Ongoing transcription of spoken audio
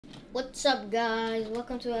What's up, guys?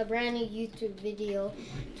 Welcome to a brand new YouTube video.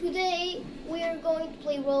 Today we are going to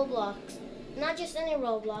play Roblox. Not just any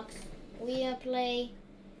Roblox. We play.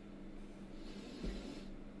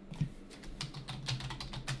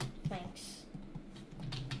 Thanks.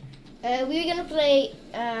 We're gonna play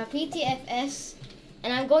ptfs,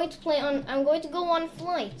 and I'm going to go on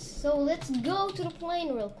flights. So let's go to the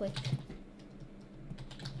plane real quick.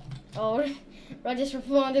 Oh, Rod just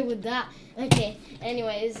responded with that. Okay.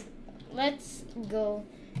 Anyways. Let's go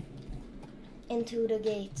into the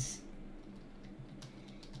gates.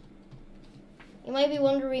 You might be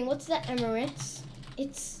wondering, what's the Emirates?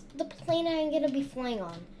 It's the plane I'm gonna be flying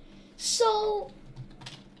on. So,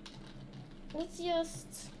 let's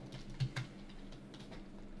just...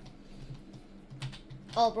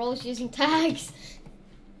 Oh, bro's using tags.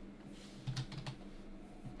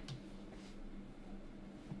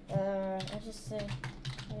 I'll just say,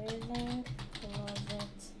 everything closet.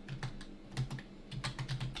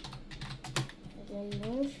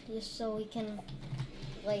 Move just so we can,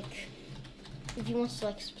 like, if he wants to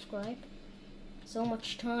like subscribe. So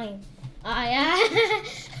much time. Yeah.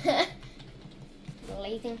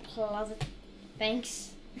 Lathing closet.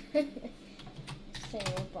 Thanks. Say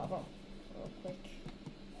no problem. Real quick.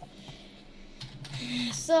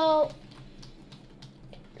 So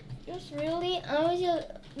just really, I was just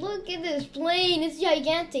look at this plane. It's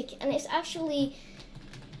gigantic, and it's actually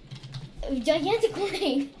a gigantic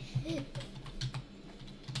plane.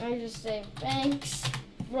 I just say thanks.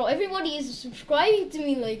 Bro, everybody is subscribing to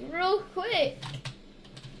me like real quick.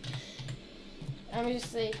 I'm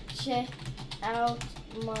just say check out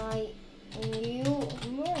my new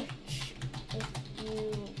merch if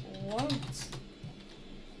you want.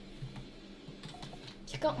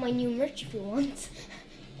 Check out my new merch if you want.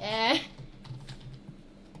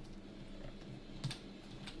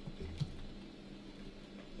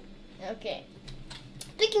 Okay.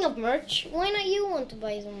 Speaking of merch, why not you want to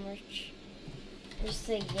buy some merch? Just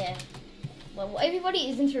say yeah. Well,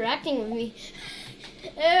 everybody is interacting with me.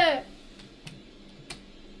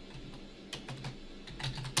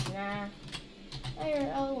 Nah.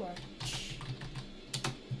 I'll merch.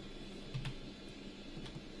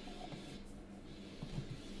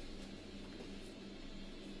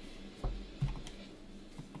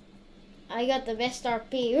 I got the best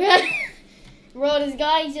RP. Bro, this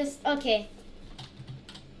guy just okay.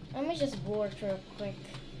 Let me just board real quick.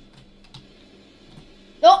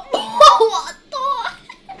 Oh, what the?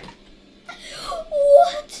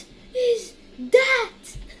 What is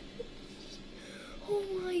that? Oh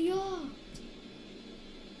my god.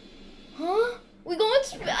 Huh? We going to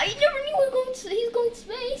space? I never knew we were going to. He's going to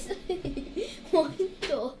space. What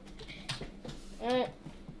the?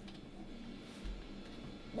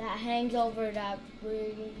 That hangs over that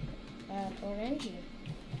big orange.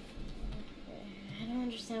 I don't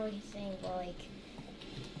understand what he's saying, but like,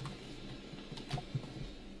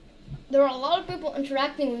 there are a lot of people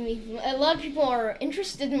interacting with me. A lot of people are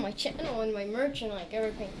interested in my channel and my merch and like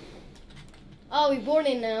everything. Oh, we're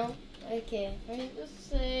boarding now. Okay, let me just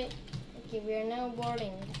say, okay, we are now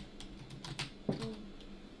boarding.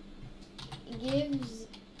 It gives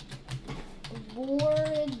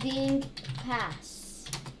boarding pass.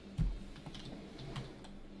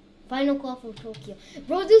 Final call for Tokyo.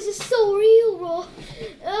 Bro, this is so real, bro.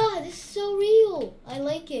 This is so real. I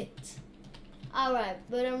like it. Alright,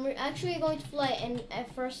 but I'm actually going to fly in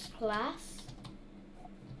first class.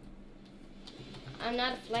 I'm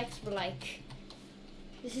not a flex, but like,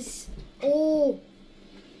 this is, oh.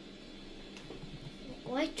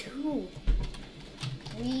 Why two?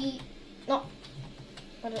 No.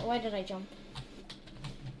 Why did I jump?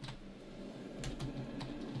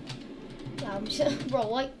 Bro,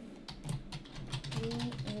 what? We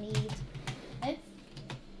need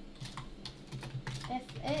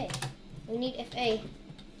FA. We need FA.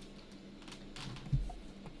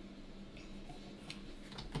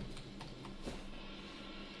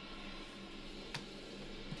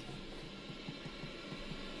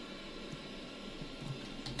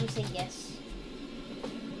 You say yes.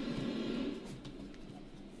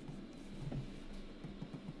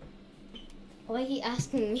 Why are you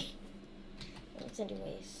asking me?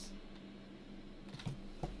 Anyways.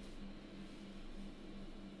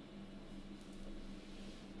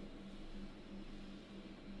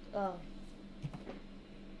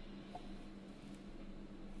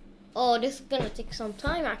 Oh, this is gonna take some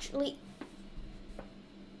time actually.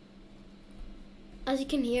 As you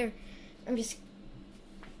can hear, I'm just,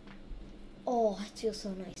 oh, it feels so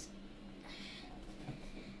nice.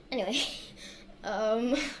 Anyway,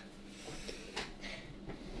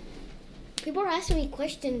 people are asking me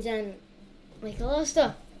questions and like a lot of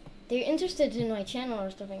stuff. they're interested in my channel or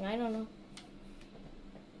something. I don't know.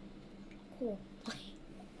 Cool.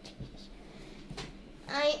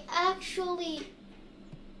 I actually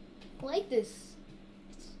like this.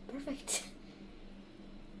 It's perfect.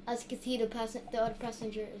 As you can see, the other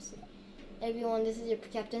passengers. Everyone, this is your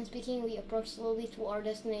captain speaking. We approach slowly to our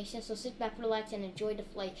destination, so sit back, relax, and enjoy the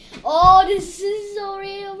flight. Oh, this is so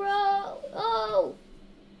real, bro. Oh.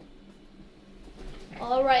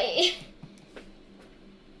 All right.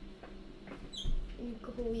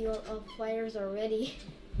 Our fighters are ready.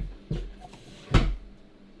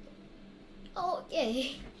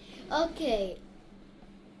 Okay. Okay.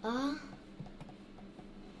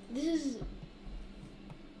 This is.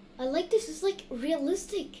 I like this. It's like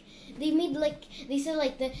realistic. They made like they said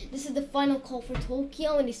like this is the final call for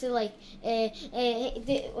Tokyo, and they said like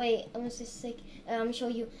wait, I'm just like show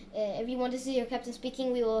you everyone. This is your captain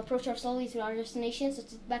speaking. We will approach our slowly to our destination, so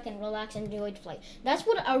sit back and relax and enjoy the flight. That's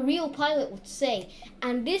what a real pilot would say.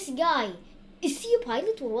 And this guy, is he a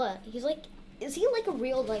pilot or what? He's like, is he like a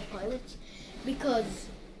real life pilot? Because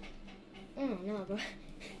I don't know, bro.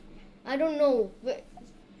 I don't know. But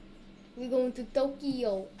we're going to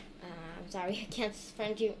Tokyo. I'm sorry, I can't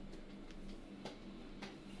friend you.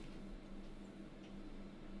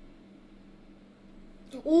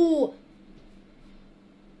 Oh,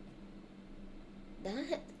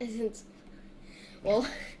 that isn't. Well,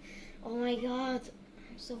 oh my God,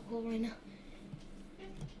 I'm so cold right now.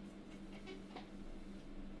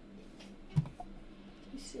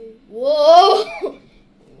 You see? Whoa,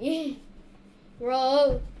 yeah,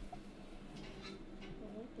 bro.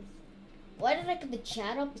 Why did I put the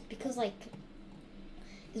chat up? It's because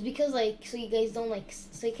so you guys don't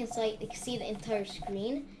so you can see the entire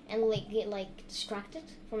screen and get distracted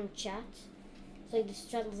from the chat. So the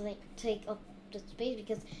chat doesn't take up the space,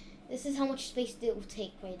 because this is how much space it will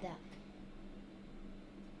take right there.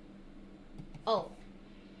 Oh.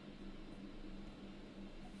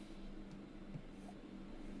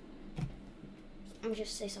 I'm gonna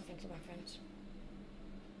just say something to my friends.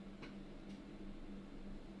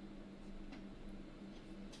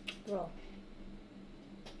 Bro.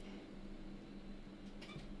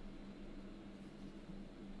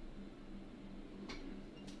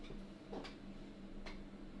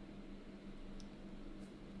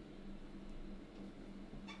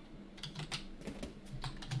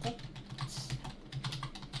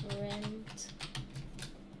 Rent.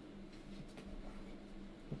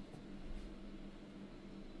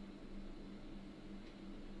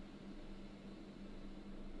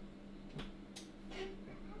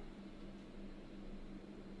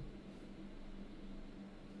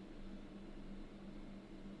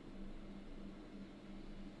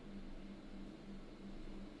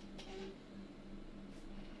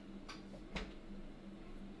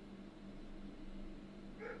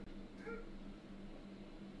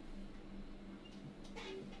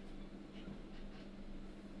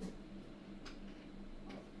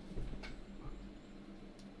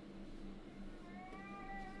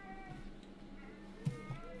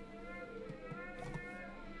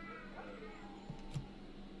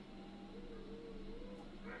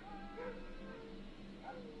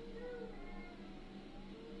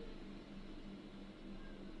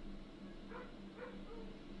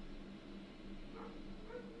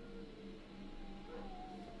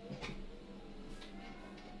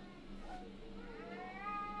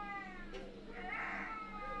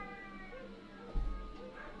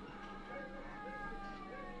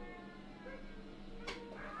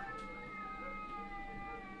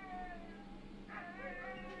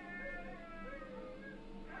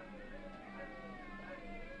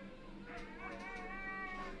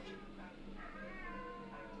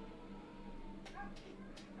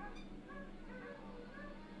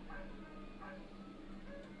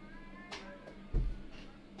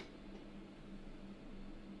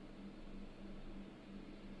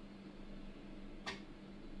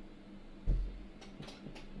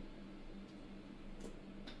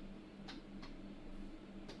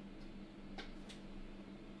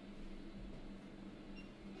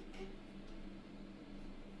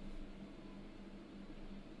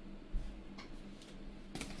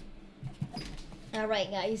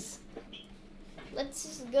 Alright guys, let's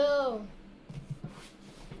just go.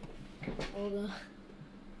 Hold on.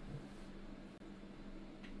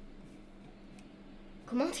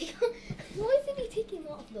 Come on, take off. Why isn't he taking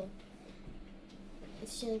off though?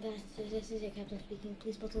 It's chilling bad. This is your captain speaking.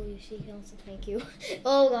 Please buckle your seatbelts. Thank you.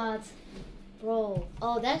 Oh God, bro.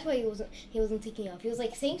 Oh, that's why he wasn't taking off. He was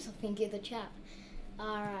like saying something in the chat.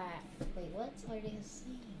 Alright. Wait, what are they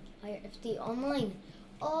saying? IRFT online.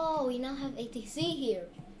 Oh, we now have ATC here.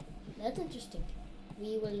 That's interesting.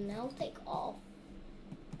 We will now take off.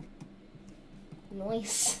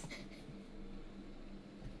 Nice.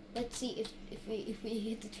 Let's see if we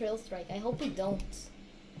hit the trail strike. I hope we don't.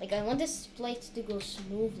 Like, I want this flight to go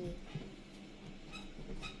smoothly.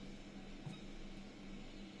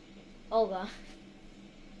 Oh god.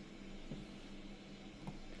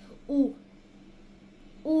 Ooh.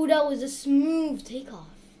 Ooh, that was a smooth takeoff.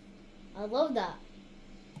 I love that.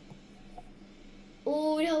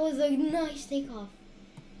 Oh, that was a nice takeoff.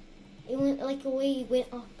 It went like a way it went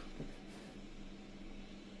up.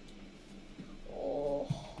 Oh.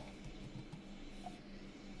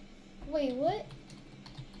 Wait, what?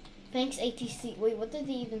 Thanks, ATC. Wait, what did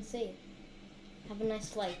he even say? Have a nice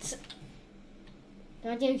flight.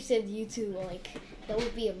 I think he said you too. Like, that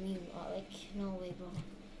would be a meme. Like, no way, bro.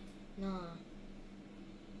 Nah.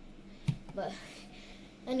 But,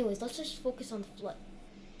 anyways, let's just focus on the flight.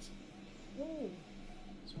 Ooh.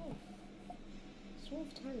 Smooth.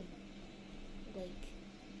 Smooth turning. Like.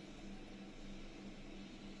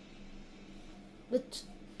 But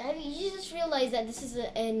you just realized that this is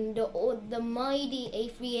the mighty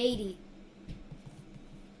A380.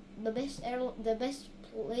 The best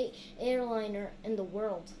airliner in the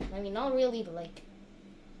world. I mean, not really, but like.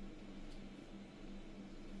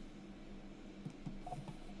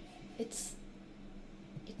 It's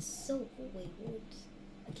so wait, what?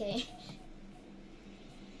 Okay.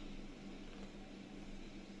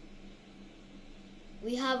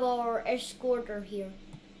 We have our escorter here.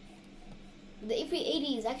 The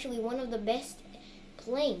A380 is actually one of the best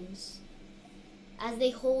planes, as they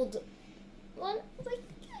hold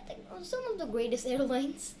some of the greatest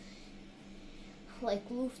airlines, like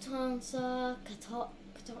Lufthansa, Qatar.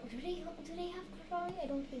 Do they have Qatar? I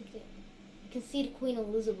don't think they. I can see the Queen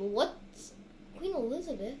Elizabeth. What? Queen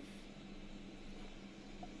Elizabeth?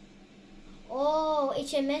 Oh,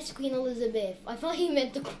 HMS Queen Elizabeth. I thought he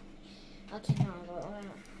meant the. Okay, no,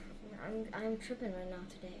 I'm tripping right now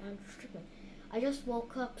today. I'm tripping. I just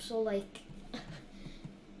woke up, so like.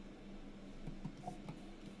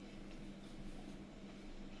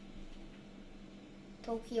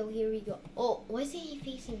 Tokyo, here we go. Oh, why is he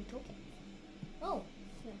facing Tokyo? Oh,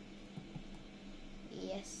 yeah.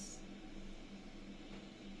 Yes.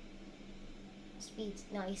 Speed,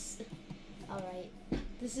 nice. Alright,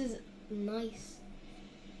 this is nice.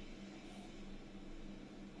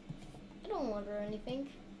 I don't order anything.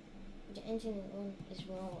 The engine is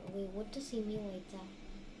wrong. Wait, what does he mean like that?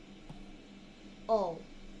 Oh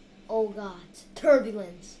god,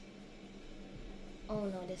 turbulence. Oh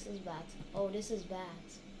no, this is bad. Oh, this is bad.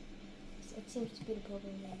 It seems to be the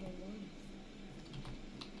problem number one.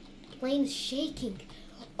 Plane's shaking.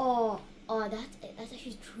 Oh, that's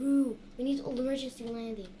actually true. We need to emergency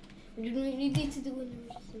landing. We need to do an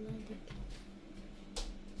emergency landing.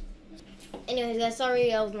 Anyways, guys,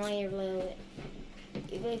 sorry I was not here a little bit.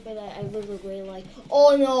 Even for that, I look a great like.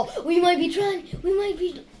 Oh no, we might be trying. We might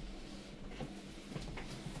be.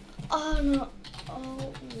 Oh no.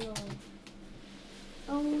 Oh no.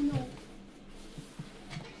 Oh no.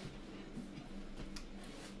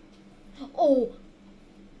 Oh.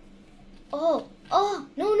 Oh. Oh.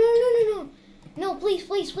 No. No,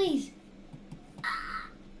 please.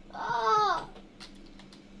 Ah.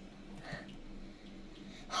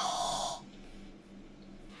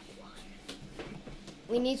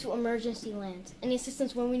 We need to emergency land. Any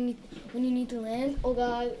assistance when you need to land? Oh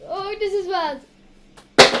god. Oh, this is bad.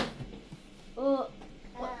 Oh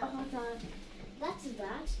god. That's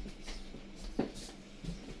bad.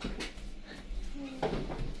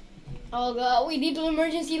 Oh god, we need to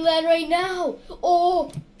emergency land right now.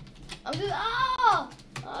 Oh, I'm just oh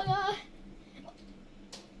god.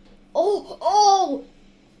 Oh,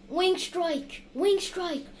 wing strike.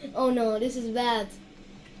 Oh no, this is bad.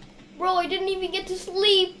 Bro, I didn't even get to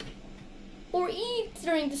sleep or eat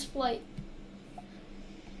during this flight.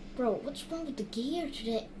 Bro, what's wrong with the gear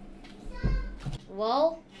today?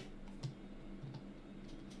 Well,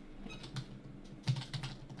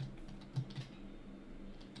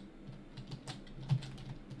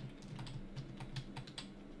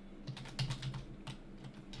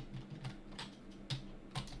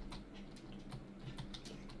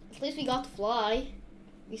 at least we got to fly.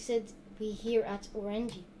 We said we're here at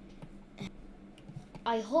Orange.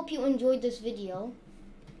 I hope you enjoyed this video.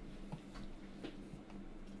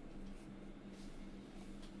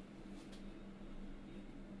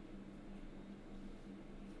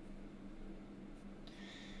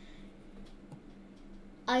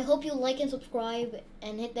 I hope you like and subscribe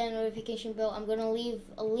and hit that notification bell. I'm gonna leave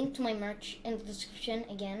a link to my merch in the description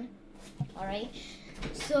again. Alright.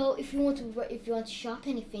 So if you want to shop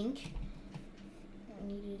anything, I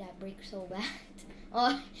needed that break so bad.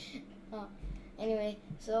 Oh, oh. Anyway,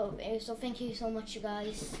 so thank you so much, you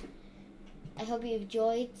guys. I hope you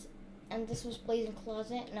enjoyed. And this was Blazing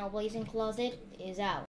Closet. Now Blazing Closet is out.